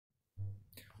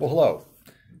Well, hello,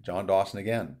 John Dawson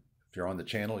again. If you're on the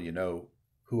channel, you know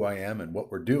who I am and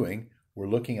what we're doing. We're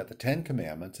looking at the 10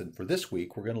 Commandments, and for this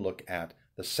week, we're going to look at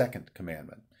the Second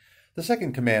Commandment. The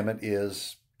Second Commandment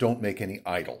is don't make any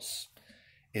idols.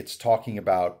 It's talking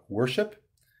about worship,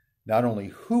 not only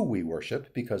who we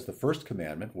worship, because the first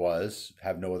commandment was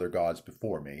have no other gods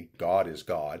before me. God is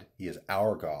God. He is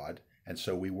our God, and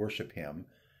so we worship him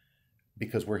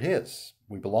because we're his.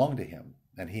 We belong to him,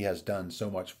 and he has done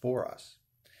so much for us.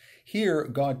 Here,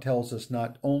 God tells us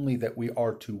not only that we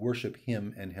are to worship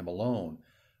him and him alone,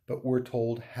 but we're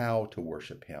told how to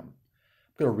worship him.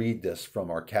 I'm going to read this from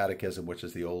our catechism, which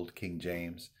is the old King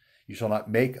James. You shall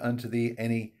not make unto thee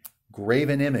any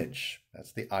graven image,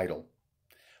 that's the idol,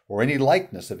 or any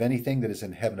likeness of anything that is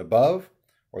in heaven above,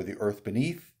 or the earth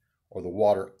beneath, or the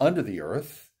water under the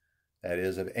earth, that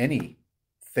is, of any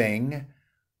thing,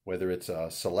 whether it's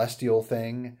a celestial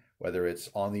thing, whether it's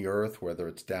on the earth, whether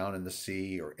it's down in the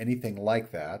sea, or anything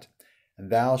like that. And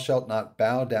thou shalt not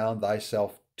bow down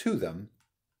thyself to them,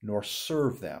 nor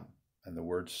serve them. And the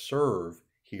word serve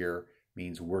here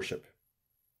means worship.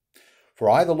 For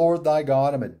I, the Lord thy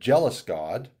God, am a jealous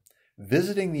God,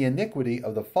 visiting the iniquity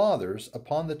of the fathers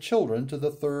upon the children to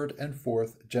the third and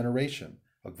fourth generation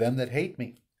of them that hate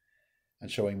me,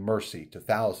 and showing mercy to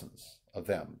thousands of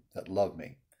them that love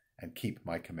me and keep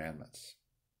my commandments.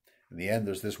 In the end,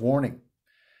 there's this warning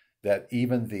that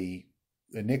even the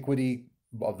iniquity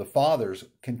of the fathers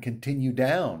can continue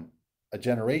down a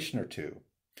generation or two.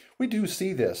 We do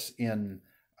see this in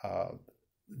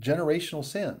generational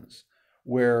sins,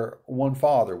 where one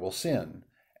father will sin,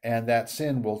 and that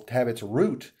sin will have its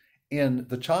root in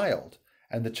the child,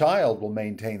 and the child will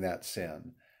maintain that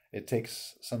sin. It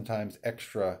takes sometimes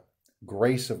extra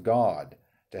grace of God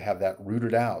to have that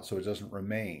rooted out so it doesn't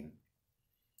remain.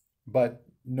 But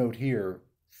note here,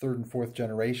 third and fourth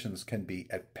generations can be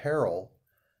at peril,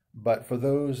 but for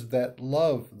those that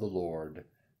love the Lord,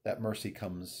 that mercy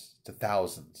comes to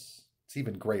thousands. It's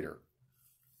even greater.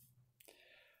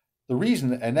 The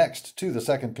reason annexed to the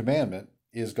second commandment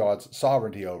is God's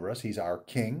sovereignty over us. He's our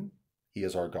king. He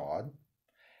is our God.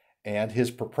 And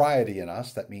his propriety in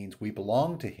us, that means we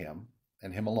belong to him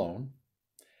and him alone.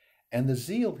 And the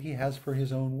zeal he has for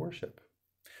his own worship.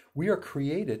 We are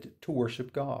created to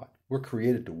worship God. We're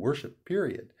created to worship,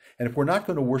 period. And if we're not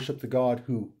going to worship the God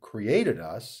who created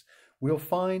us, we'll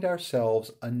find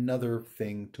ourselves another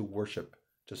thing to worship,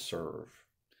 to serve.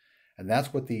 And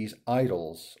that's what these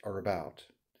idols are about.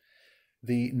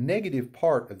 The negative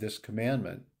part of this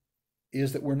commandment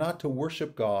is that we're not to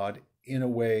worship God in a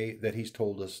way that he's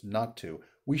told us not to.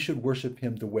 We should worship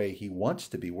him the way he wants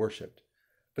to be worshiped.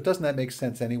 But doesn't that make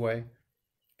sense anyway?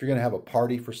 If you're going to have a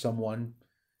party for someone,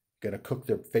 going to cook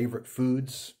their favorite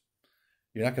foods,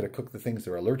 you're not going to cook the things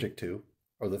they're allergic to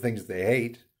or the things they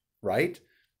hate, right?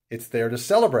 It's there to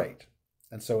celebrate.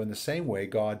 And so in the same way,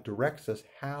 God directs us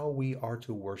how we are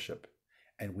to worship.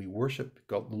 And we worship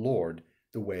God, the Lord,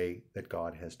 the way that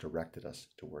God has directed us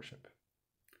to worship.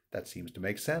 That seems to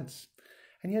make sense.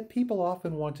 And yet people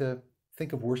often want to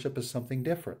think of worship as something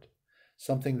different,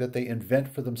 something that they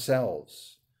invent for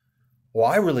themselves. Well,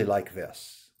 I really like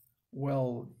this.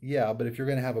 Well, yeah, but if you're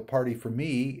going to have a party for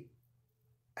me,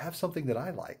 have something that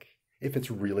I like. If it's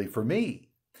really for me.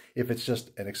 If it's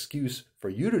just an excuse for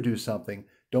you to do something,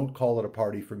 don't call it a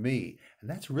party for me. And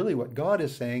that's really what God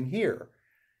is saying here.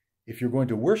 If you're going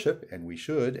to worship, and we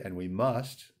should, and we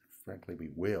must, frankly we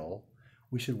will,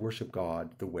 we should worship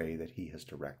God the way that he has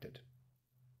directed.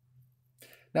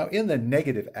 Now, in the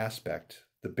negative aspect,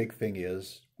 the big thing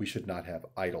is we should not have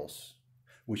idols.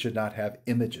 We should not have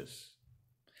images.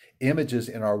 Images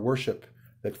in our worship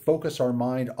that focus our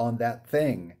mind on that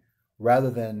thing rather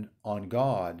than on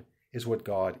God is what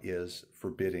God is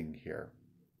forbidding here.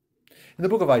 In the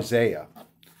book of Isaiah,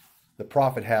 the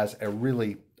prophet has a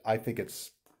really, I think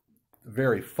it's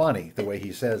very funny the way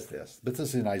he says this. This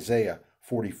is in Isaiah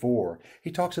 44. He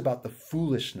talks about the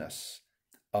foolishness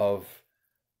of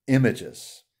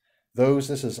images.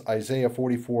 This is Isaiah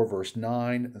 44 verse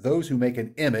 9, those who make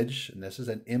an image, and this is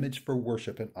an image for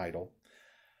worship, an idol,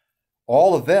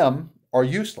 all of them are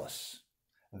useless.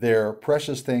 Their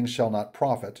precious things shall not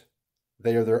profit.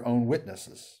 They are their own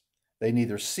witnesses. They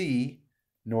neither see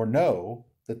nor know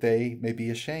that they may be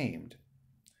ashamed.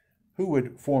 Who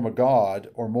would form a god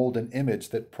or mold an image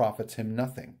that profits him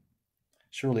nothing?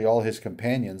 Surely all his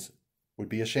companions would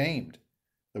be ashamed.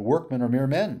 The workmen are mere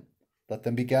men. Let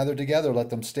them be gathered together. Let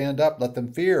them stand up. Let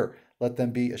them fear. Let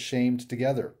them be ashamed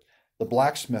together. The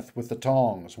blacksmith with the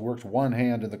tongs works one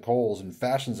hand in the coals and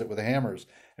fashions it with hammers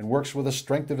and works with the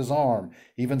strength of his arm.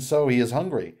 Even so he is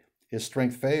hungry. His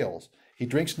strength fails. He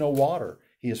drinks no water.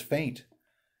 He is faint.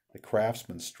 The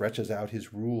craftsman stretches out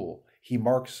his rule. He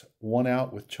marks one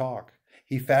out with chalk.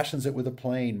 He fashions it with a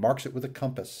plane, marks it with a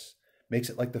compass, makes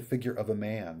it like the figure of a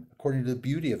man, according to the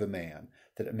beauty of a man,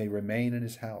 that it may remain in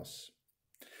his house.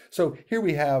 So here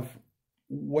we have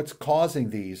what's causing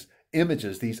these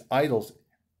images, these idols.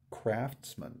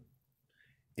 Craftsman.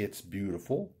 It's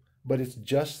beautiful, but it's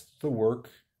just the work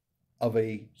of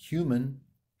a human,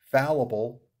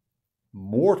 fallible,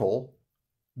 mortal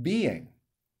being.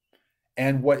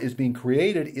 And what is being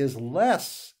created is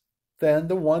less than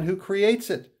the one who creates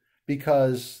it,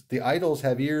 because the idols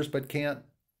have ears but can't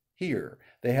hear.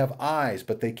 They have eyes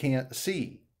but they can't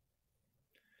see.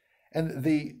 And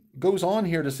the goes on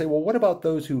here to say, well, what about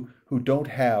those who don't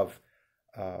have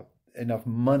enough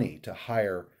money to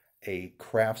hire a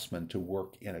craftsman to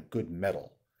work in a good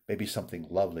metal? Maybe something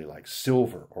lovely like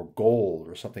silver or gold,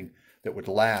 or something that would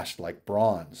last like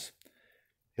bronze.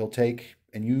 He'll take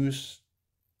and use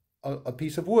a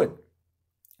piece of wood.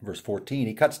 Verse 14,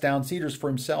 he cuts down cedars for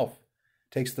himself,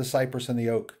 takes the cypress and the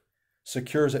oak,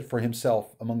 secures it for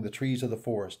himself among the trees of the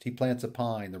forest. He plants a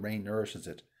pine, the rain nourishes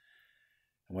it.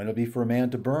 And when it'll be for a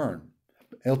man to burn,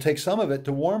 he'll take some of it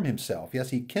to warm himself. Yes,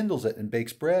 he kindles it and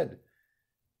bakes bread.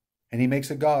 And he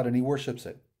makes a god and he worships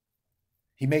it.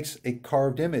 He makes a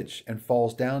carved image and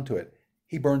falls down to it.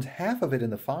 He burns half of it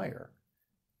in the fire.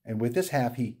 And with this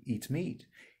half he eats meat.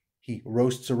 He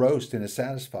roasts a roast and is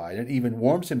satisfied, and even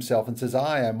warms himself and says,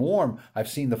 I'm warm, I've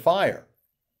seen the fire.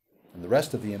 And the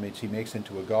rest of the image he makes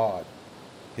into a god,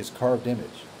 his carved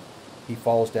image. He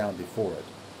falls down before it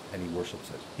and he worships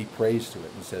it. He prays to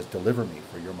it and says, deliver me,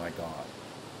 for you're my God.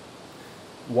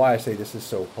 Why I say this is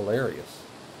so hilarious.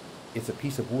 It's a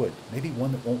piece of wood, maybe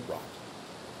one that won't rot.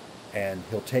 And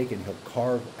he'll take and he'll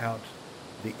carve out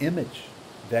the image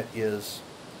that is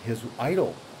his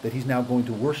idol, that he's now going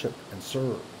to worship and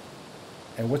serve.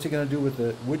 And what's he going to do with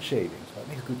the wood shavings? Well, it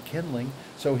makes good kindling,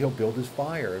 so he'll build his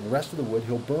fire, and the rest of the wood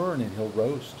he'll burn and he'll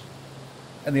roast.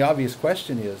 And the obvious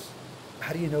question is,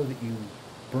 how do you know that you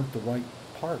burnt the right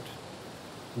part?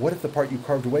 What if the part you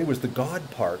carved away was the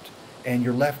God part, and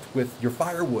you're left with your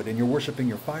firewood, and you're worshiping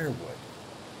your firewood?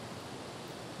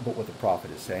 But what the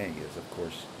prophet is saying is, of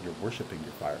course, you're worshiping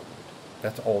your firewood.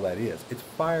 That's all that is. It's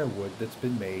firewood that's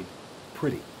been made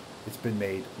pretty. It's been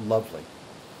made lovely.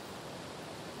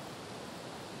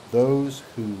 Those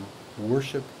who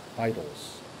worship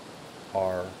idols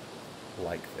are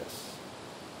like this.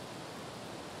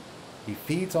 He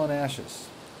feeds on ashes.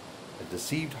 A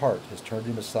deceived heart has turned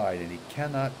him aside, and he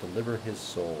cannot deliver his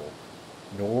soul,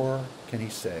 nor can he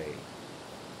say,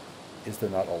 is there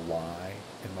not a lie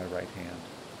in my right hand?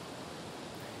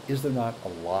 Is there not a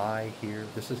lie here?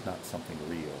 This is not something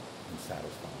real and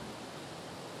satisfying.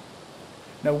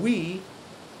 Now we,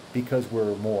 because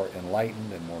we're more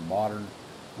enlightened and more modern,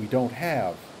 we don't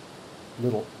have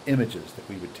little images that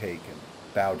we would take and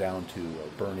bow down to or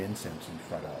burn incense in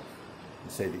front of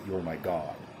and say that you're my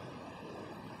God.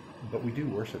 But we do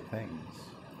worship things.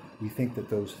 We think that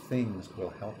those things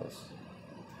will help us.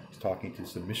 I was talking to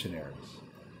some missionaries.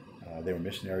 They were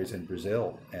missionaries in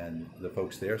Brazil, and the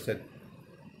folks there said,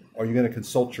 are you going to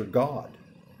consult your God?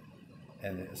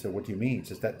 And I said, what do you mean? He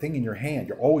says, that thing in your hand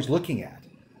you're always looking at.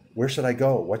 Where should I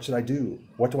go? What should I do?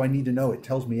 What do I need to know? It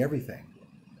tells me everything.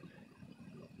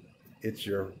 It's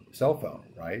your cell phone,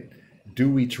 right? Do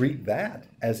we treat that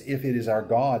as if it is our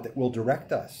God that will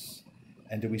direct us?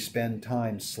 And do we spend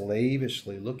time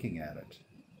slavishly looking at it?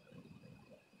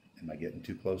 Am I getting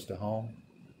too close to home?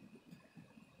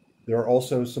 There are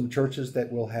also some churches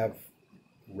that will have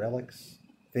relics,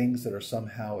 things that are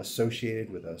somehow associated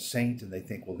with a saint, and they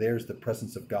think, well, there's the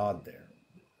presence of God there.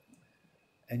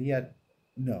 And yet,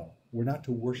 no, we're not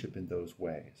to worship in those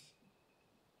ways.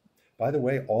 By the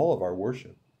way, all of our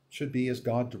worship should be as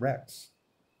God directs.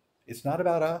 It's not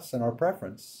about us and our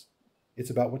preference. It's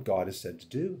about what God has said to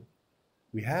do.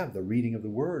 We have the reading of the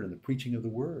Word and the preaching of the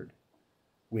Word.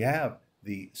 We have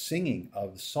the singing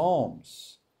of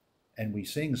psalms, and we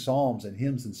sing psalms and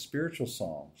hymns and spiritual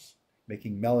songs,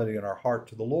 making melody in our heart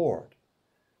to the Lord.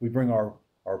 We bring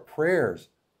our prayers,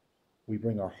 we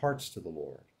bring our hearts to the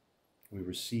Lord. We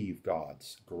receive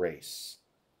God's grace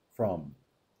from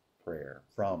prayer,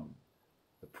 from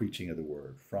the preaching of the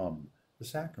Word, from the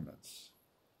sacraments.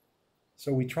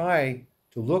 So we try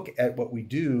to look at what we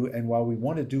do, and while we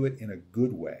want to do it in a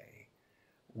good way,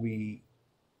 we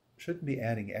shouldn't be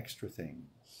adding extra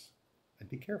things, and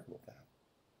be careful of that.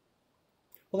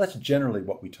 Well, that's generally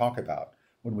what we talk about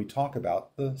when we talk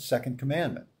about the Second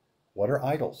Commandment. What are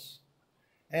idols?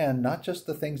 And not just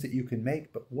the things that you can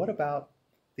make, but what about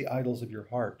the idols of your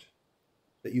heart,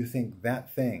 that you think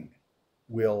that thing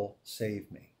will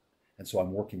save me? And so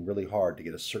I'm working really hard to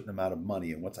get a certain amount of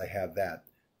money. And once I have that,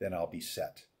 then I'll be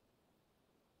set.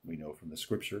 We know from the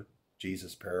scripture,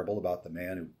 Jesus' parable about the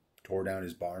man who tore down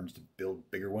his barns to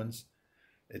build bigger ones.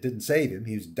 It didn't save him.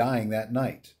 He was dying that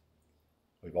night.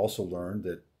 We've also learned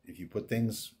that if you put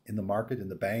things in the market, in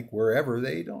the bank, wherever,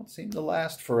 they don't seem to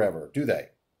last forever, do they?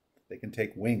 They can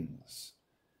take wings.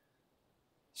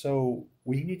 So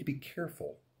we need to be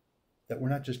careful that we're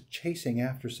not just chasing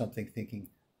after something thinking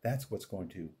that's what's going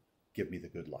to give me the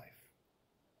good life.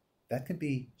 That can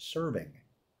be serving,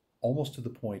 almost to the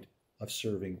point of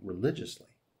serving religiously.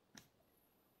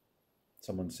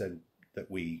 Someone said that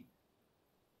we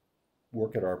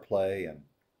work at our play and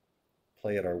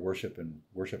play at our worship and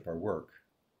worship our work.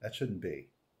 That shouldn't be.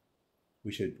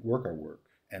 We should work our work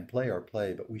and play our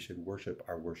play, but we should worship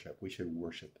our worship. We should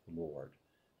worship the Lord.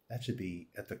 That should be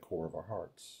at the core of our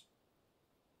hearts.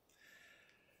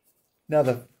 Now,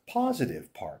 the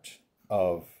positive part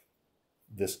of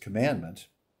this commandment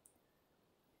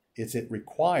is it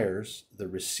requires the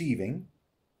receiving,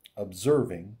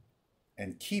 observing,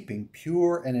 and keeping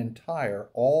pure and entire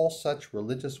all such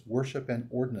religious worship and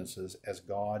ordinances as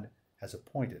God has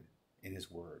appointed in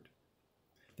his word.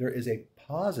 There is a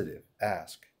positive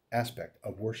aspect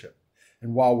of worship.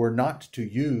 And while we're not to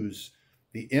use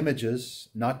the images,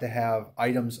 not to have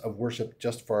items of worship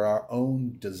just for our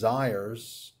own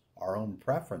desires, our own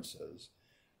preferences,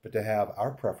 but to have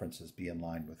our preferences be in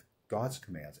line with God's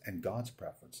commands and God's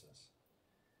preferences.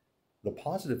 The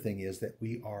positive thing is that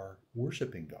we are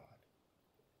worshiping God.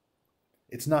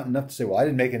 It's not enough to say, well, I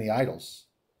didn't make any idols.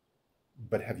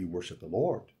 But have you worshiped the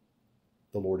Lord?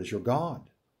 The Lord is your God.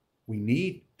 We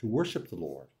need to worship the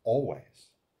Lord always.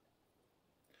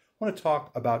 I want to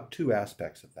talk about two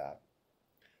aspects of that.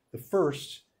 The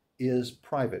first is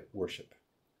private worship.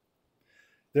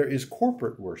 There is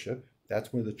corporate worship.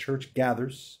 That's where the church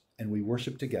gathers and we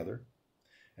worship together.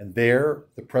 And there,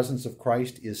 the presence of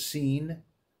Christ is seen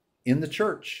in the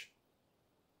church.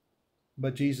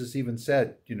 But Jesus even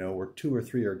said, where 2 or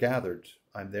 3 are gathered,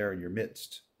 I'm there in your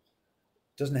midst.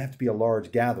 It doesn't have to be a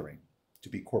large gathering to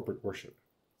be corporate worship.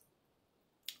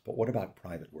 But what about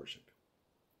private worship?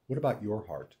 What about your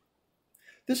heart?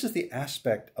 This is the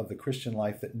aspect of the Christian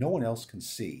life that no one else can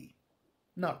see.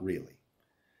 Not really.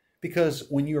 Because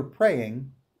when you're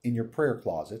praying in your prayer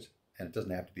closet, and it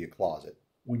doesn't have to be a closet,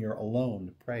 when you're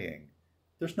alone praying,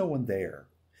 there's no one there.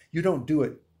 You don't do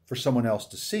it for someone else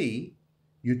to see.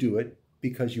 You do it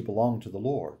because you belong to the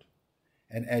Lord.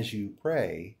 And as you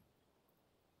pray,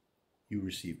 you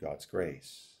receive God's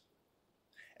grace.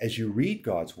 As you read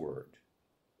God's word,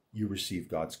 you receive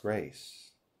God's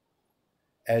grace.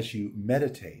 As you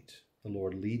meditate, the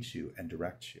Lord leads you and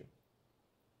directs you.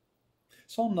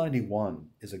 Psalm 91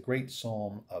 is a great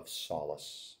psalm of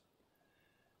solace.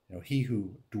 He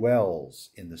who dwells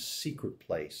in the secret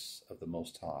place of the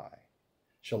Most High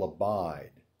shall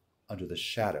abide under the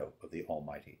shadow of the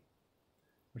Almighty.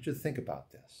 I want you to think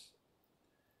about this.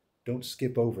 Don't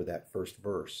skip over that first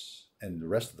verse, and the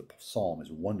rest of the psalm is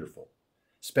wonderful,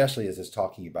 especially as it's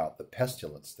talking about the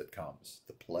pestilence that comes,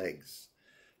 the plagues,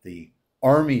 the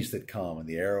armies that come, and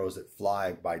the arrows that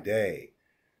fly by day.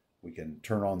 We can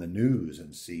turn on the news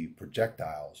and see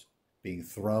projectiles being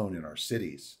thrown in our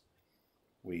cities.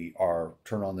 We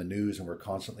turn on the news and we're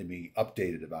constantly being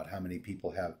updated about how many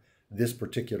people have this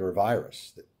particular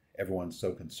virus that everyone's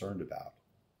so concerned about.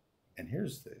 And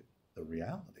here's the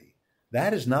reality.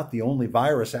 That is not the only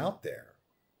virus out there.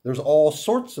 There's all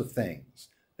sorts of things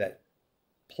that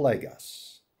plague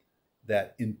us,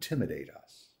 that intimidate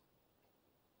us.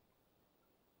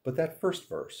 But that first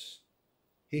verse,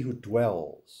 he who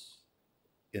dwells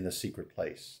in the secret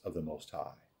place of the Most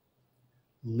High,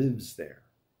 lives there.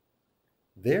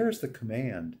 There's the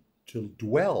command to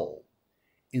dwell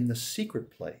in the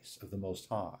secret place of the Most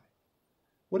High.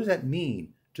 What does that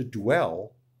mean, to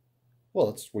dwell? Well,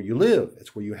 it's where you live.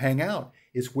 It's where you hang out.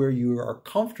 It's where you are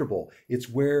comfortable. It's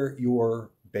where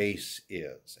your base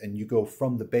is. And you go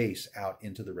from the base out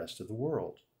into the rest of the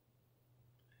world.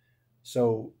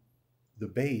 So the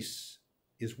base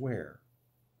is where?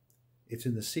 It's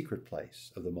in the secret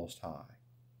place of the Most High.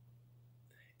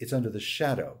 It's under the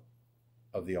shadow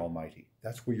of the Almighty.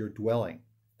 That's where you're dwelling.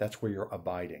 That's where you're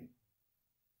abiding.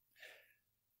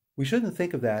 We shouldn't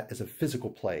think of that as a physical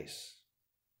place.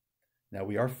 Now,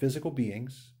 we are physical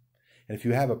beings, and if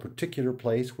you have a particular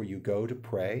place where you go to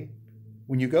pray,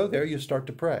 when you go there, you start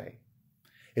to pray.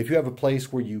 If you have a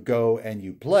place where you go and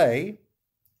you play,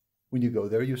 when you go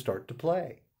there, you start to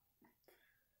play.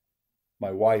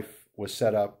 My wife was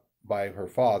set up by her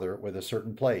father with a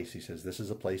certain place. He says, this is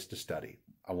a place to study.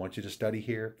 I want you to study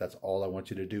here. That's all I want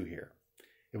you to do here.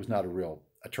 It was not a real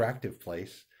attractive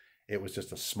place. It was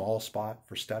just a small spot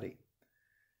for study.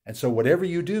 And so whatever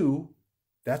you do,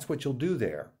 that's what you'll do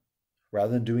there,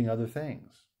 rather than doing other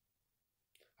things.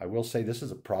 I will say this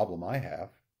is a problem I have.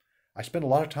 I spend a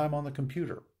lot of time on the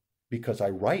computer because I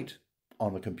write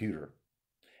on the computer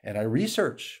and I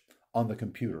research on the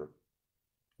computer,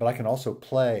 but I can also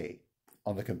play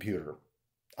on the computer.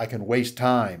 I can waste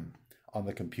time on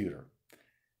the computer.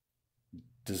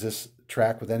 Does this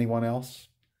track with anyone else?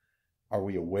 Are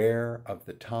we aware of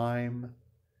the time?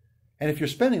 And if you're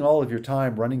spending all of your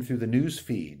time running through the news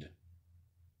feed,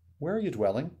 where are you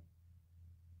dwelling?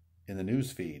 In the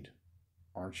news feed,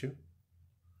 aren't you?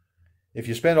 If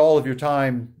you spend all of your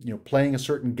time, playing a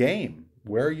certain game,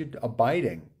 where are you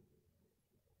abiding?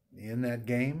 In that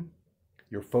game?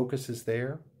 Your focus is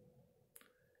there?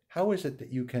 How is it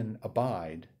that you can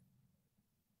abide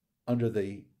under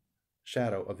the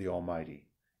shadow of the Almighty,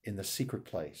 in the secret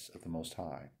place of the Most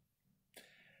High?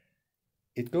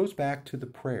 It goes back to the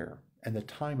prayer and the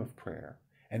time of prayer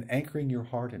and anchoring your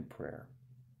heart in prayer.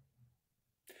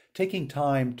 Taking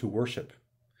time to worship,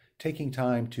 taking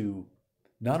time to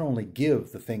not only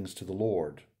give the things to the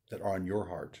Lord that are on your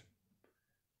heart,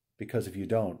 because if you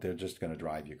don't, they're just going to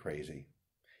drive you crazy.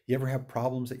 You ever have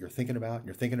problems that you're thinking about and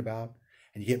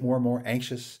you get more and more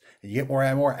anxious and you get more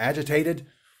and more agitated?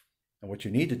 And what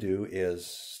you need to do is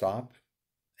stop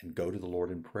and go to the Lord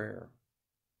in prayer.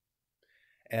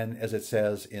 And as it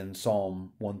says in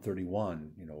Psalm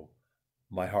 131,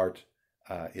 my heart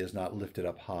is not lifted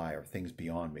up high, or things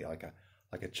beyond me, like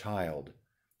a child,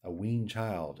 a weaned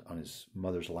child on his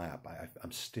mother's lap.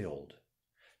 I'm stilled.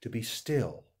 To be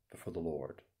still before the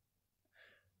Lord.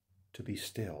 To be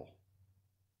still.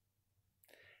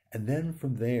 And then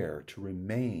from there to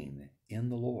remain in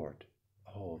the Lord.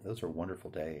 Oh, those are wonderful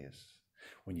days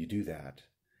when you do that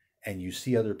and you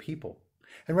see other people.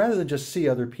 And rather than just see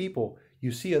other people,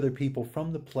 you see other people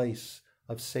from the place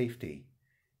of safety,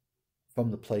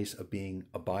 from the place of being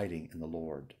abiding in the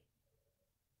Lord.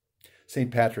 St.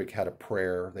 Patrick had a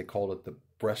prayer. They called it the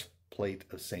breastplate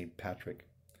of St. Patrick.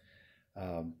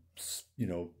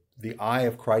 The eye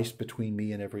of Christ between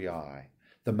me and every eye.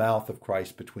 The mouth of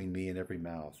Christ between me and every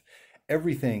mouth.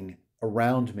 Everything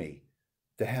around me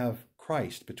to have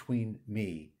Christ between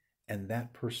me and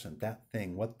that person, that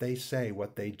thing, what they say,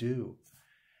 what they do.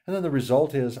 And then the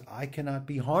result is I cannot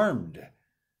be harmed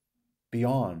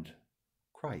beyond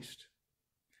Christ.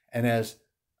 And as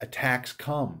attacks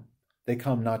come, they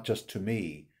come not just to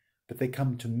me, but they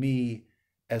come to me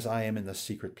as I am in the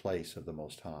secret place of the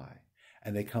Most High.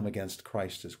 And they come against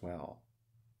Christ as well.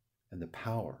 And the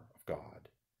power of God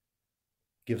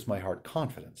gives my heart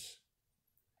confidence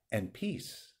and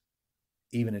peace,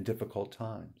 even in difficult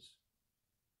times.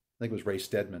 I think it was Ray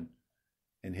Stedman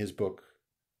in his book,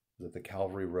 The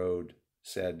Calvary Road,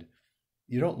 said,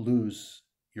 you don't lose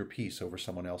your peace over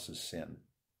someone else's sin.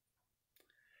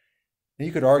 And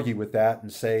you could argue with that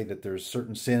and say that there's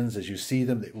certain sins as you see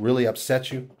them that really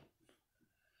upset you.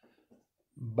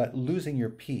 But losing your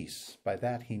peace, by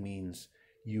that he means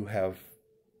you have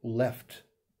left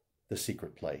the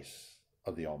secret place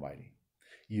of the Almighty.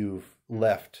 You've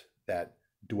left that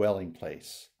dwelling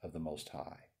place of the Most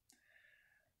High.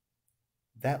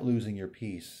 That losing your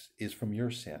peace is from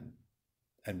your sin.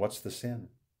 And what's the sin?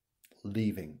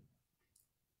 Leaving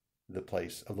the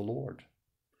place of the Lord,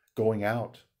 going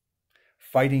out,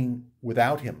 fighting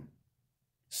without him,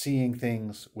 seeing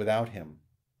things without him,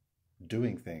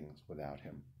 doing things without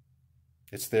him.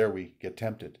 It's there we get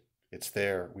tempted. It's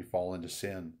there we fall into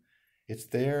sin. It's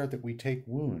there that we take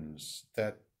wounds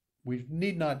that we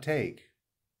need not take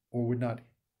or would not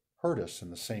hurt us in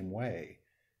the same way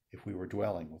if we were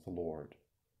dwelling with the Lord.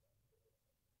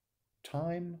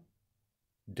 Time,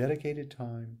 dedicated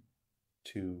time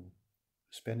to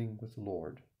spending with the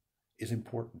Lord is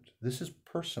important. This is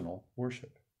personal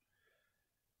worship.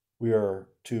 We are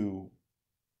to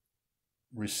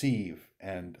receive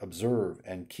and observe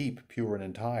and keep pure and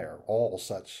entire all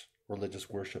such religious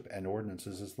worship and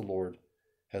ordinances as the Lord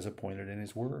has appointed in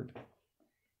his word.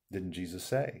 Didn't Jesus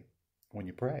say, when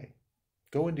you pray,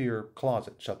 go into your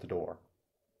closet, shut the door?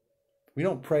 We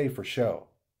don't pray for show,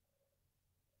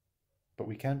 but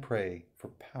we can pray for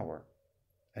power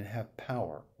and have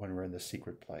power when we're in the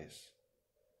secret place.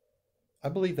 I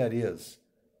believe that is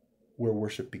where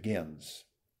worship begins.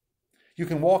 You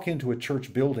can walk into a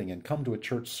church building and come to a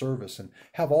church service and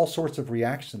have all sorts of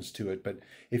reactions to it, but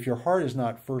if your heart is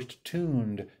not first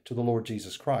tuned to the Lord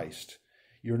Jesus Christ,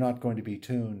 you're not going to be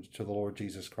tuned to the Lord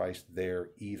Jesus Christ there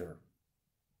either.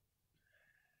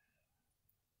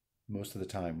 Most of the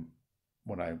time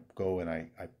when I go and I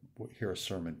hear a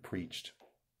sermon preached,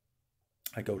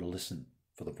 I go to listen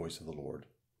for the voice of the Lord.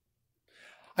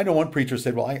 I know one preacher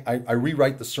said, well, I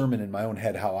rewrite the sermon in my own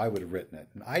head how I would have written it.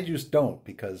 And I just don't,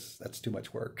 because that's too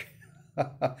much work.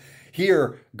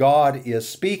 Here, God is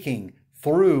speaking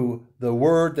through the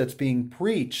word that's being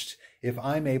preached if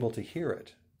I'm able to hear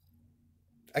it.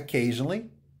 Occasionally,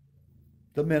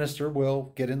 the minister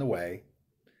will get in the way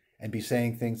and be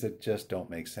saying things that just don't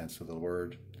make sense with the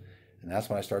word. And that's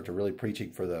when I start to really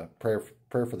preaching for the prayer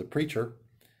for the preacher,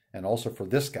 and also for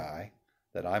this guy,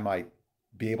 that I might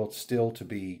be able still to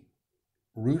be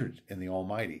rooted in the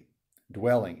Almighty,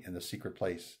 dwelling in the secret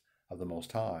place of the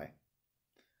Most High.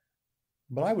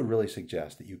 But I would really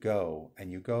suggest that you go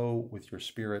with your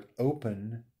spirit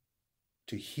open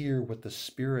to hear what the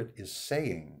Spirit is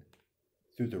saying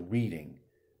through the reading,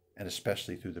 and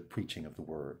especially through the preaching of the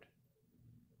Word.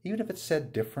 Even if it's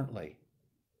said differently.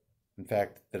 In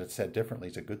fact, that it's said differently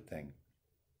is a good thing.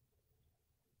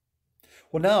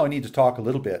 Well, now I need to talk a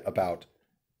little bit about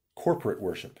corporate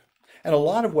worship. And a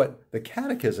lot of what the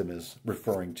Catechism is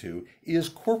referring to is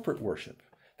corporate worship.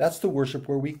 That's the worship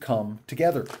where we come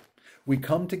together. We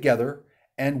come together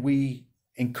and we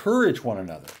encourage one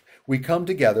another. We come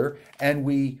together and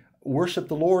we worship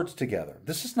the Lord together.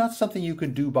 This is not something you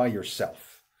can do by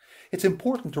yourself. It's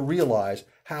important to realize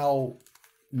how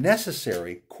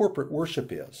necessary corporate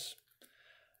worship is.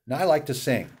 Now, I like to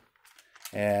sing,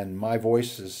 and my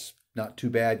voice is not too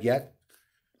bad yet.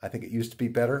 I think it used to be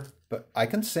better, but I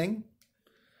can sing.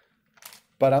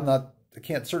 But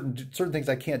certain things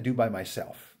I can't do by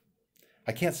myself.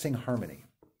 I can't sing harmony.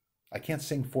 I can't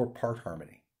sing 4-part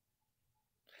harmony.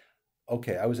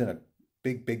 Okay, I was in a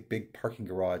big parking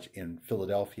garage in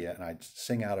Philadelphia, and I'd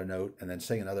sing out a note and then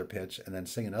sing another pitch and then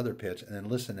sing another pitch and then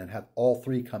listen and have all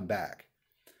three come back.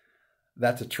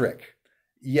 That's a trick.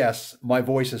 Yes, my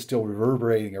voice is still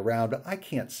reverberating around, but I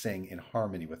can't sing in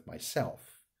harmony with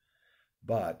myself.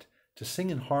 But to sing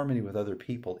in harmony with other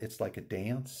people, it's like a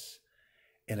dance,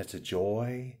 and it's a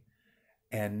joy.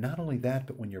 And not only that,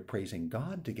 but when you're praising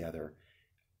God together,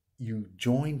 you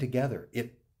join together.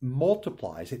 It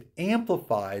multiplies, it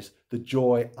amplifies the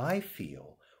joy I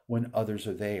feel when others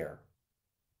are there.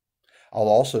 I'll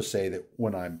also say that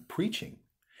when I'm preaching,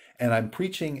 and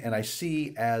I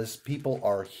see as people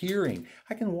are hearing,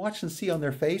 I can watch and see on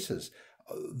their faces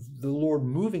the Lord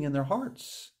moving in their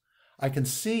hearts. I can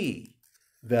see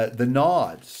the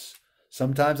nods.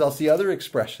 Sometimes I'll see other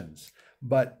expressions,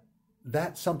 but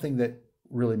that's something that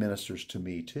really ministers to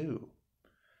me too.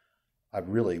 I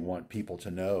really want people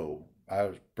to know. I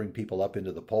bring people up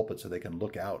into the pulpit so they can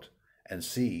look out and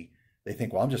see. They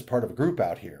think, well, I'm just part of a group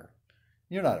out here.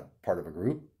 You're not a part of a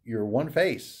group. You're one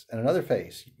face and another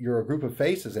face. You're a group of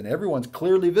faces, and everyone's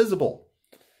clearly visible.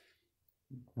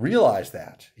 Realize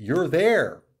that. You're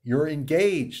there. You're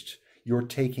engaged. You're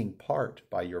taking part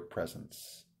by your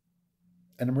presence.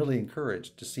 And I'm really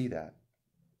encouraged to see that.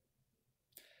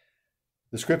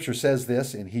 The scripture says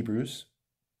this in Hebrews,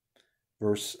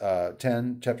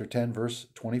 chapter 10, verse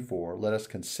 24. Let us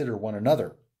consider one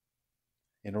another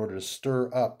in order to stir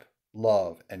up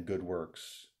love and good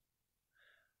works.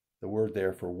 The word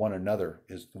there for one another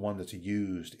is the one that's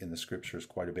used in the scriptures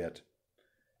quite a bit.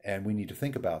 And we need to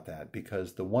think about that,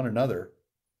 because the one another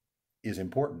is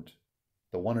important.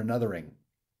 The one anothering.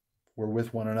 We're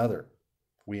with one another.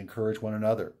 We encourage one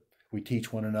another. We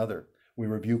teach one another. We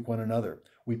rebuke one another.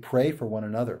 We pray for one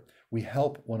another. We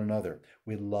help one another.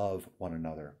 We love one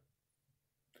another.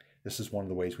 This is one of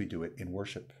the ways we do it in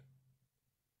worship.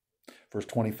 Verse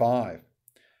 25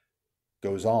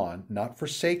 goes on, not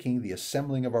forsaking the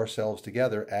assembling of ourselves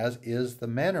together, as is the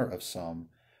manner of some,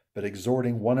 but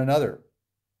exhorting one another,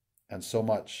 and so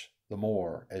much the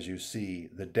more as you see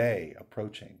the day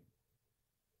approaching.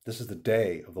 This is the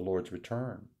day of the Lord's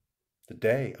return, the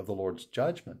day of the Lord's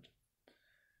judgment.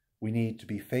 We need to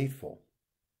be faithful.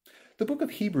 The book of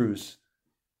Hebrews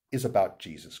is about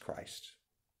Jesus Christ,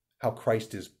 how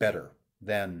Christ is better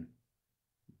than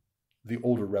the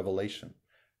older revelation.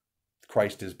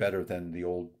 Christ is better than the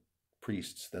old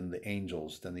priests, than the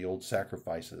angels, than the old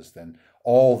sacrifices, than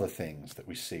all the things that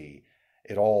we see.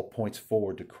 It all points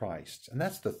forward to Christ. And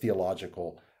that's the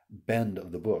theological bend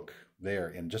of the book there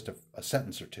in just a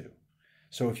sentence or two.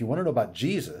 So if you want to know about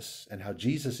Jesus and how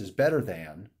Jesus is better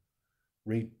than,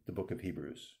 read the book of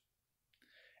Hebrews.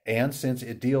 And since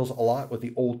it deals a lot with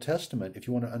the Old Testament, if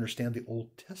you want to understand the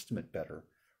Old Testament better,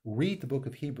 read the book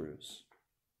of Hebrews.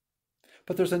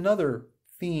 But there's another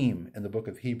theme in the book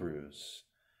of Hebrews.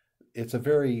 It's a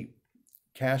very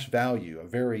cash value, a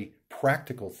very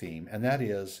practical theme, and that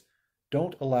is,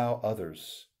 don't allow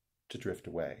others to drift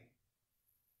away.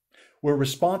 We're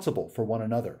responsible for one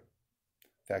another.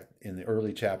 In fact, in the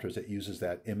early chapters, it uses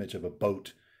that image of a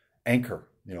boat anchor.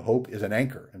 Hope is an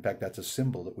anchor. In fact, that's a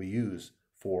symbol that we use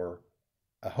for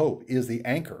a hope, is the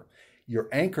anchor. You're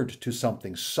anchored to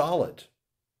something solid.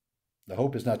 The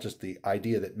hope is not just the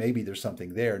idea that maybe there's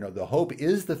something there. No, the hope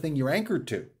is the thing you're anchored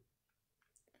to.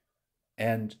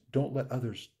 And don't let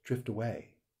others drift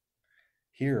away.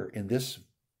 Here in this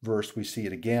verse, we see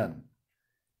it again.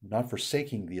 Not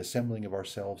forsaking the assembling of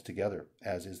ourselves together,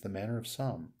 as is the manner of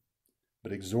some,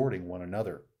 but exhorting one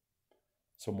another,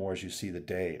 so more as you see the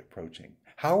day approaching.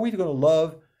 How are we going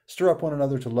to stir up one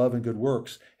another to love and good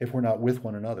works if we're not with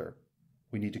one another?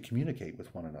 We need to communicate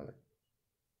with one another.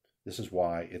 This is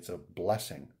why it's a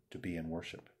blessing to be in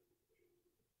worship.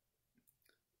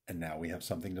 And now we have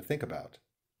something to think about.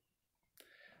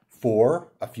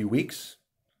 For a few weeks,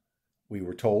 we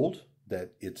were told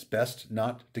that it's best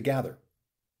not to gather.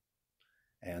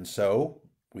 And so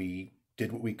we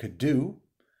did what we could do.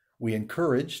 We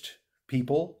encouraged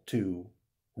people to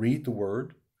read the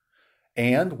Word,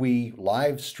 and we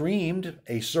live streamed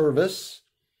a service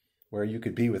where you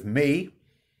could be with me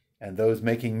and those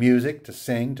making music, to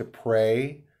sing, to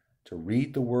pray, to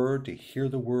read the Word, to hear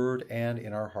the Word, and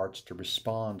in our hearts to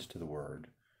respond to the Word.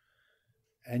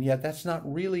 And yet that's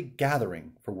not really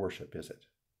gathering for worship, is it?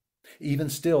 Even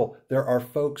still, there are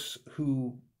folks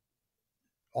who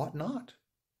ought not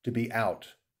to be out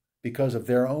because of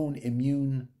their own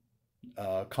immune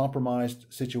compromised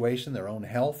situation, their own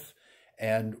health,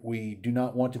 and we do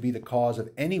not want to be the cause of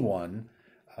anyone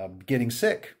getting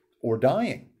sick or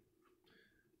dying.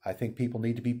 I think people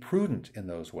need to be prudent in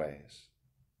those ways.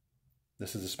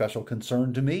 This is a special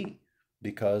concern to me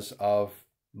because of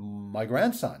my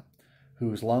grandson,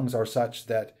 whose lungs are such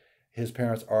that his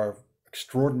parents are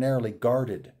extraordinarily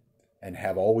guarded and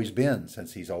have always been,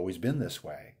 since he's always been this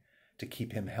way, to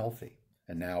keep him healthy.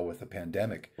 And now with the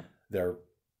pandemic,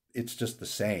 it's just the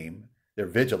same. They're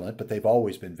vigilant, but they've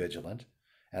always been vigilant.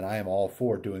 And I am all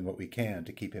for doing what we can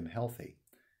to keep him healthy.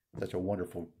 Such a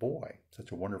wonderful boy,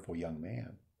 such a wonderful young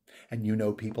man. And you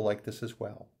know people like this as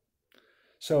well.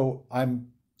 So I'm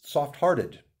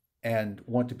soft-hearted and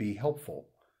want to be helpful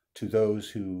to those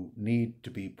who need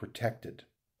to be protected.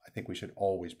 I think we should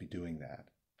always be doing that.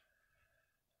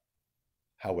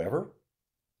 However,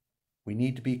 we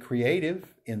need to be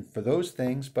creative for those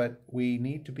things, but we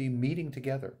need to be meeting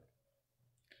together.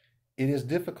 It is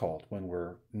difficult when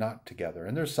we're not together.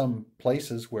 And there's some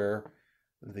places where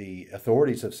the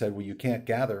authorities have said, well, you can't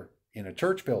gather in a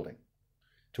church building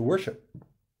to worship.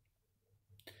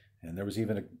 And there was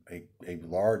even a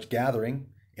large gathering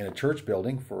in a church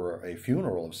building for a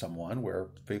funeral of someone where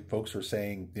folks were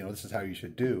saying, this is how you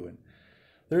should do. And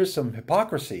there is some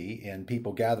hypocrisy in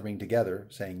people gathering together,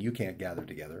 saying you can't gather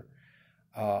together.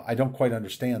 I don't quite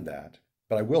understand that.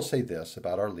 But I will say this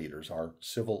about our leaders, our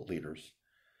civil leaders.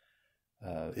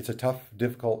 It's a tough,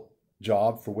 difficult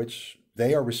job for which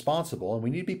they are responsible, and we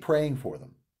need to be praying for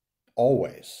them,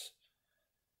 always.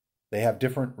 They have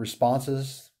different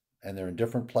responses, and they're in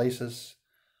different places.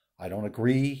 I don't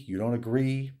agree, you don't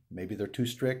agree. Maybe they're too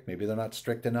strict, maybe they're not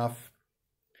strict enough.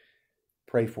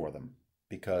 Pray for them,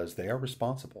 because they are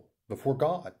responsible before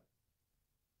God.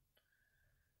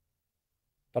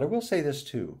 But I will say this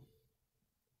too.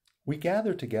 We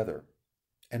gather together,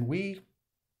 and we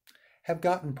have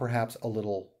gotten perhaps a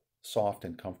little soft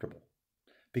and comfortable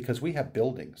because we have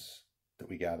buildings that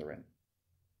we gather in.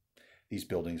 These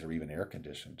buildings are even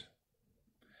air-conditioned.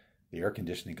 The air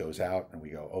conditioning goes out and we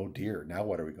go, oh dear, now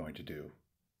what are we going to do?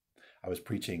 I was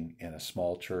preaching in a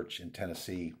small church in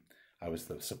Tennessee. I was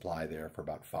the supply there for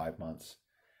about 5 months.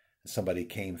 And somebody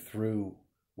came through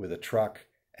with a truck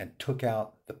and took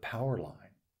out the power line.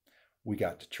 We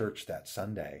got to church that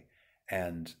Sunday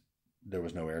and there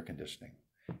was no air conditioning.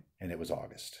 And it was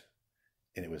August.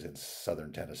 And it was in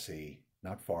southern Tennessee,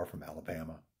 not far from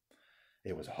Alabama.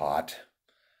 It was hot.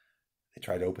 They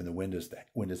tried to open the windows. The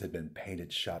windows had been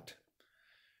painted shut.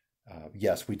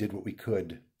 Yes, we did what we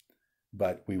could,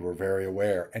 but we were very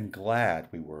aware and glad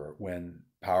we were when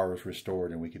power was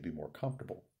restored and we could be more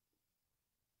comfortable.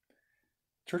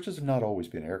 Churches have not always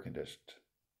been air-conditioned.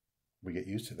 We get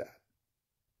used to that.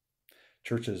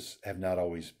 Churches have not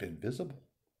always been visible.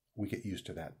 We get used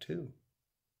to that too.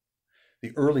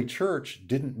 The early church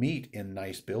didn't meet in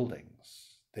nice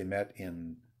buildings. They met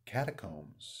in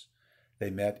catacombs. They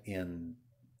met in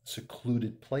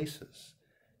secluded places.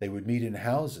 They would meet in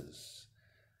houses.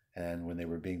 And when they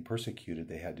were being persecuted,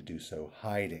 they had to do so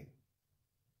hiding.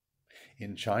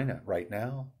 In China right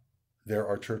now, there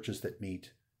are churches that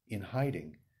meet in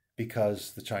hiding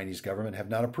because the Chinese government have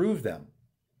not approved them.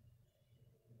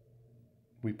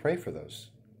 We pray for those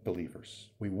believers.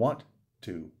 We want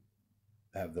to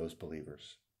have those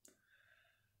believers.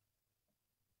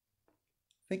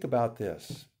 Think about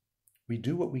this. We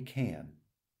do what we can,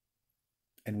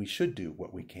 and we should do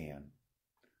what we can.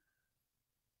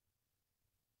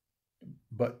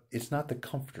 But it's not the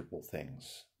comfortable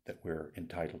things that we're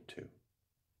entitled to.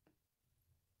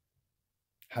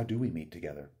 How do we meet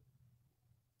together?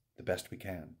 The best we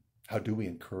can. How do we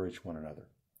encourage one another?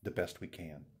 The best we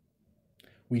can.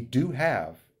 We do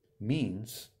have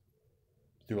means,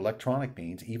 through electronic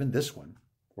means, even this one,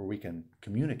 where we can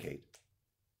communicate.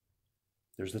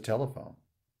 There's the telephone,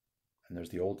 and there's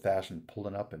the old-fashioned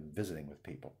pulling up and visiting with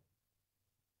people.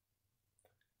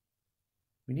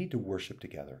 We need to worship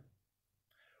together.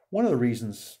 One of the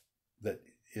reasons that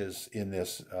is in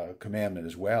this commandment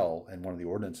as well, and one of the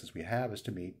ordinances we have, is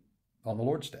to meet on the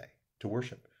Lord's Day, to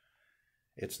worship.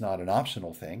 It's not an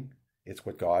optional thing. It's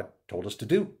what God told us to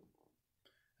do.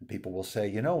 And people will say,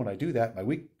 you know, when I do that, my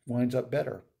week winds up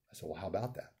better. I said, well, how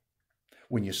about that?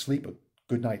 When you sleep a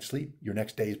good night's sleep, your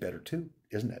next day is better too,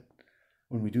 isn't it?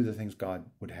 When we do the things God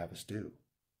would have us do,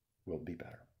 we'll be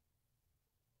better.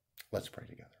 Let's pray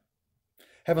together.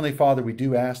 Heavenly Father, we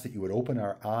do ask that you would open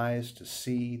our eyes to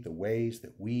see the ways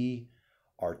that we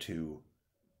are to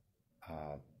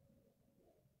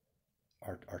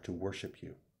worship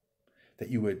you, that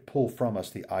you would pull from us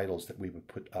the idols that we would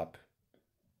put up.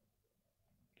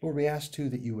 Lord, we ask too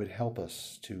that you would help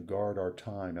us to guard our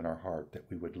time and our heart, that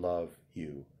we would love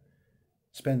you,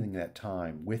 spending that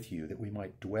time with you, that we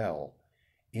might dwell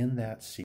in that secret